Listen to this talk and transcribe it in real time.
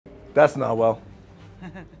That's Nahuel.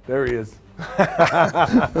 There he is. What's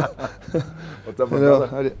up, my Hello.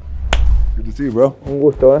 brother? Good to see you, bro. Un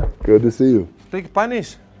gusto, ¿eh? Good to see you. Speak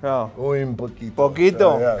Spanish? No. Un poquito.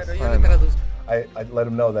 Poquito? Yes. Pero yo le traduzco. I let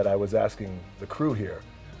him know that I was asking the crew here.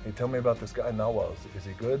 Hey, tell me about this guy Nahuel. Is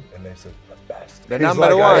he good? And they said the best. The He's number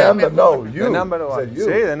like, one. I am no, you. The number I one. said you.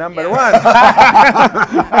 Sí, the number Yeah. one.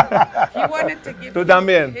 He wanted to give Tú you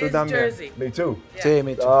también, his tú también. jersey. Me too. Yeah. Sí,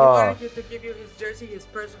 me He Ah. wanted you to give you his jersey, his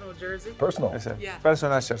personal jersey. Personal. Ese, Yeah.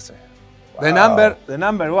 personal jersey. Wow. The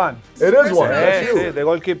number one. It is one. Personal That's Sí, you. the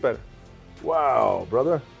goalkeeper. Wow,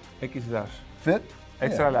 brother. X large. Fit?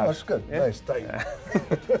 Extra Yeah, large. That's good. Yeah. Nice, tight.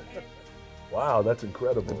 Wow, that's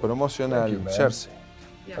incredible. Promotional Thank you, man. jersey.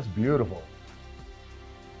 Yeah. That's beautiful.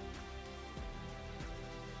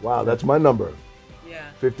 Wow, that's my number, Yeah.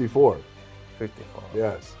 54. 54.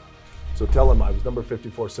 Yes. So tell him I was number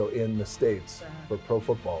 54. So in the States for pro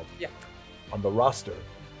football, Yeah. on the roster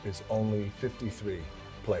is only 53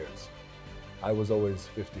 players. I was always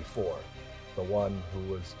 54, the one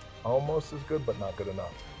who was almost as good but not good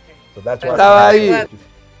enough. So that's why. Estaba I'm ahí. 54.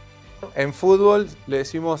 En fútbol le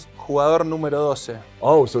decimos jugador número 12.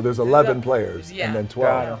 Oh, so there's 11 players Yeah. and then 12.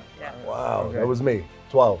 Claro. Yeah. Wow, Okay. that was me.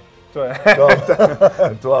 12. 12.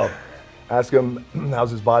 12. Ask him, how's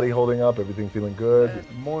his body holding up? Everything feeling good?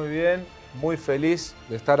 Muy bien, muy feliz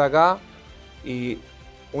de estar acá y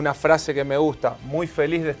una frase que me gusta, muy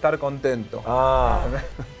feliz de estar contento. Ah,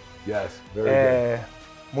 yes, very good.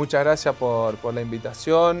 Muchas gracias por la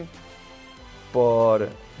invitación, por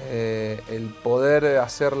el poder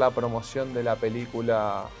hacer la promoción de la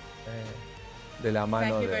película de la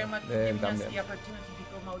mano Thank you very much for de él giving us también. the opportunity to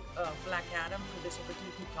promote Black Adam, for this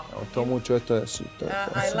opportunity to talk Me to gustó you. mucho esto de su.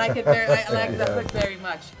 I like it very, I like the hood very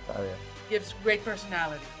much. Está bien. Gives great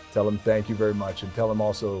personality. Tell him thank you very much, and tell him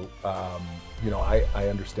also, I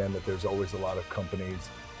understand that there's always a lot of companies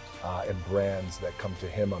and brands that come to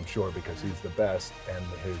him, I'm sure, because he's the best, and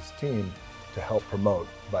his team to help promote.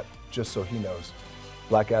 But just so he knows,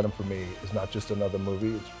 Black Adam for me is not just another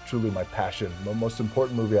movie, it's truly my passion. The most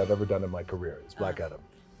important movie I've ever done in my career is Black Adam.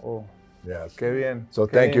 Oh, Yes. qué bien. So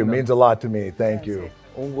qué thank you, lindo. means a lot to me, thank you.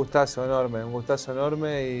 Un gustazo enorme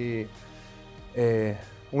y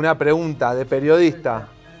una pregunta de periodista.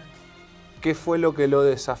 ¿Qué fue lo que lo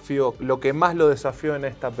desafió, lo que más lo desafió en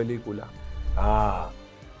esta película?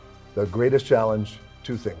 The greatest challenge,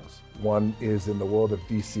 two things. One is in the world of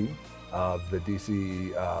DC. The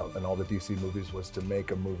DC and all the DC movies was to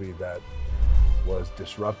make a movie that was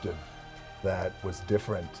disruptive, that was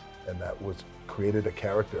different, and that was created a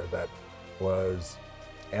character that was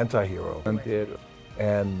anti-hero. Antihéroe.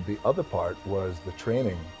 And the other part was the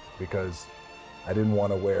training, because I didn't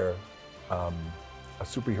want to wear a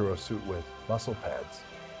superhero suit with muscle pads.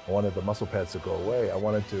 I wanted the muscle pads to go away. I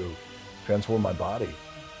wanted to transform my body.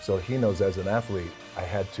 So he knows as an athlete, I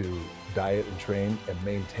had to diet and train and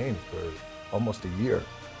maintain for almost a year,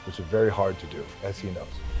 which is very hard to do, as he knows.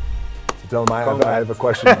 So tell him I have a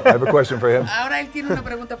question. I have a question for him. Ahora él tiene una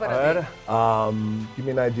pregunta A para ti. ver, Give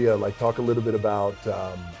me an idea, like talk a little bit about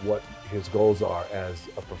what his goals are as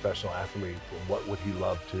a professional athlete, and what would he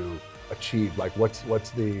love to achieve? Like what's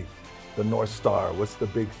the North Star? What's the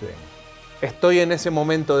big thing? estoy en ese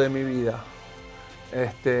momento de mi vida,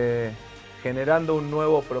 generando un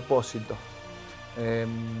nuevo propósito.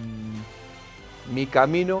 Mi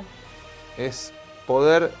camino es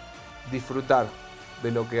poder disfrutar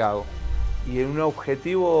de lo que hago. Y un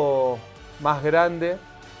objetivo más grande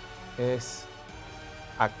es,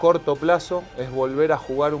 a corto plazo, es volver a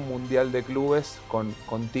jugar un mundial de clubes con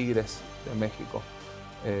Tigres de México.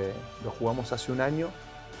 Lo jugamos hace un año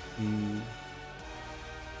y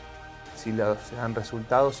si se dan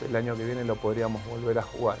resultados, el año que viene lo podríamos volver a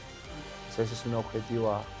jugar. O sea, ese es un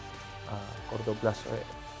objetivo a corto plazo.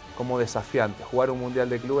 Como desafiante, jugar un mundial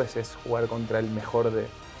de clubes es jugar contra el mejor de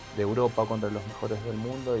Europa, contra los mejores del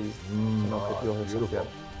mundo, y son objetivos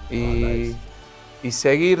desafiantes. Nice. Y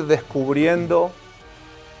seguir descubriéndome.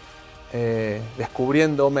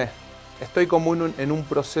 Estoy como en un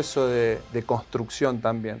proceso de construcción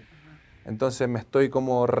también. Entonces me estoy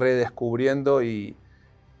como redescubriendo y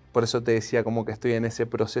por eso te decía como que estoy en ese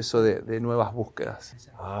proceso de nuevas búsquedas.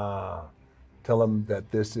 Tell him that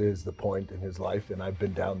this is the point in his life, and I've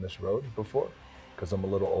been down this road before, because I'm a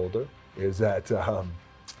little older, is that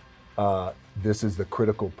this is the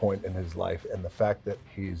critical point in his life, and the fact that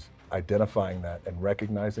he's identifying that and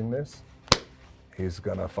recognizing this, he's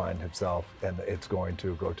gonna find himself, and it's going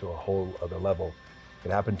to go to a whole other level.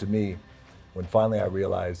 It happened to me when finally I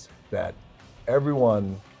realized that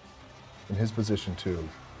everyone in his position too,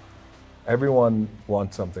 everyone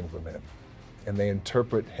wants something from him, and they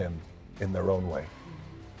interpret him in their own way.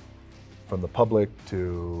 from the public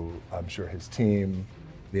to, I'm sure, his team,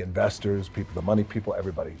 the investors, people, the money people,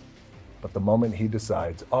 everybody. But the moment he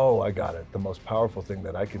decides, oh, I got it, the most powerful thing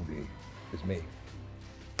that I can be is me.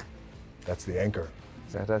 That's the anchor.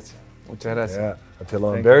 Muchas gracias. Muchas gracias. Yeah,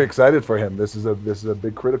 Attila, I'm very excited for him. This is a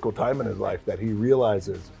big critical time in his life that he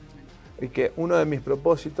realizes. Y que uno de mis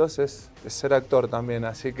propósitos es ser actor también,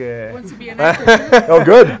 así que... Wants to be an actor. Oh,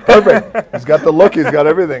 good, perfect. He's got the look, he's got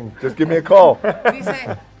everything. Just give me a call.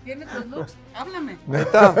 Dice, tienes los looks, háblame.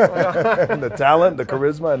 The talent, the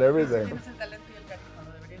charisma, and everything. Tienes el talento y el carisma,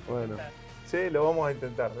 lo deberías Bueno, intentar. sí, lo vamos a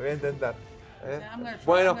intentar, lo voy a intentar. I'm gonna try, Buenos I'm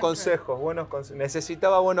gonna try. consejos, buenos consejos.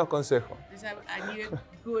 Necesitaba buenos consejos. Dice, I needed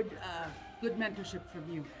good mentorship from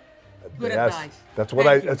you. Good Yes, advice. that's what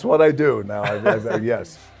Thank you. that's what I do now.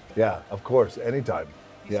 Yes, yeah, of course, anytime.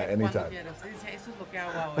 Dice, Yeah, cuando anytime. quieras. Dice, eso es lo que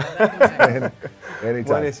hago ahora. dar consejos.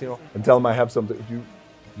 Anytime. Buenísimo. And tell him I have something.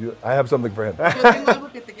 I have something for him. Yo tengo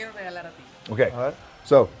algo que te quiero regalar a ti. Okay. A ver.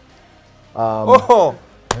 So, ¡Ojo!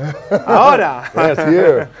 ¡Ahora! yes,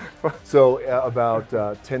 here. So about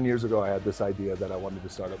 10 years ago, I had this idea that I wanted to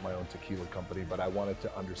start up my own tequila company, but I wanted to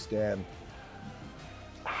understand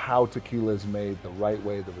how tequila is made the right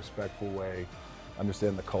way, the respectful way,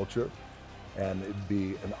 understand the culture, and it'd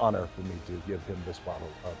be an honor for me to give him this bottle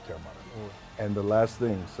of Terramana. And the last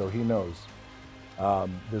thing, so he knows,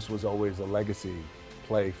 this was always a legacy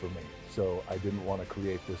play for me. So I didn't want to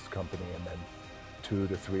create this company and then 2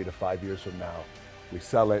 to 3 to 5 years from now, we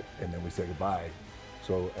sell it and then we say goodbye.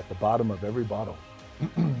 So at the bottom of every bottle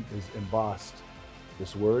is embossed.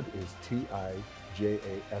 This word is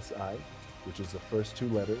T-I-J-A-S-I, which is the first 2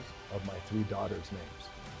 letters of my 3 daughters' names.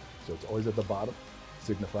 So it's always at the bottom,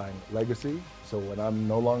 signifying legacy. So when I'm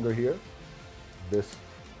no longer here, this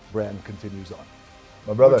brand continues on.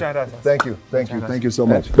 My brother, Muchas gracias. thank you Muchas gracias. so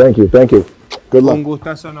much. Thank you. Good luck. Un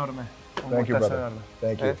gustazo enorme. Un Thank you, gustazo brother. enorme.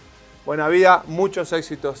 Thank you. Buena vida, muchos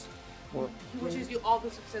éxitos. He wishes you all the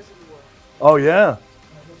success in the world. Oh yeah.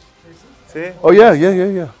 ¿Sí? Oh yeah.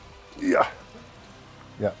 Yeah.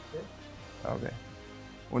 Ok.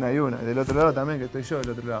 Una y una. Del otro lado también, que estoy yo del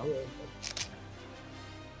otro lado.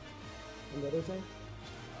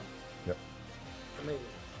 Yep.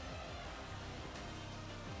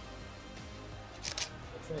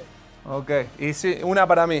 Ok. Y sí, una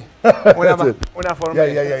para mí. That's it. Una for Yeah,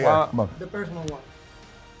 me. yeah. Wow. Come on. The personal one.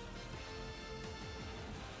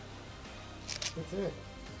 That's it.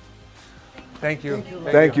 Thank you.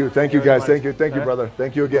 Thank you guys. Thank you, brother.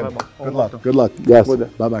 Thank you again. Good luck. Yes.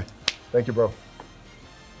 Bye. Thank you, bro.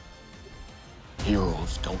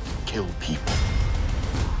 Heroes don't kill people.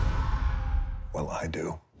 Well, I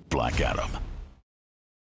do. Black Adam.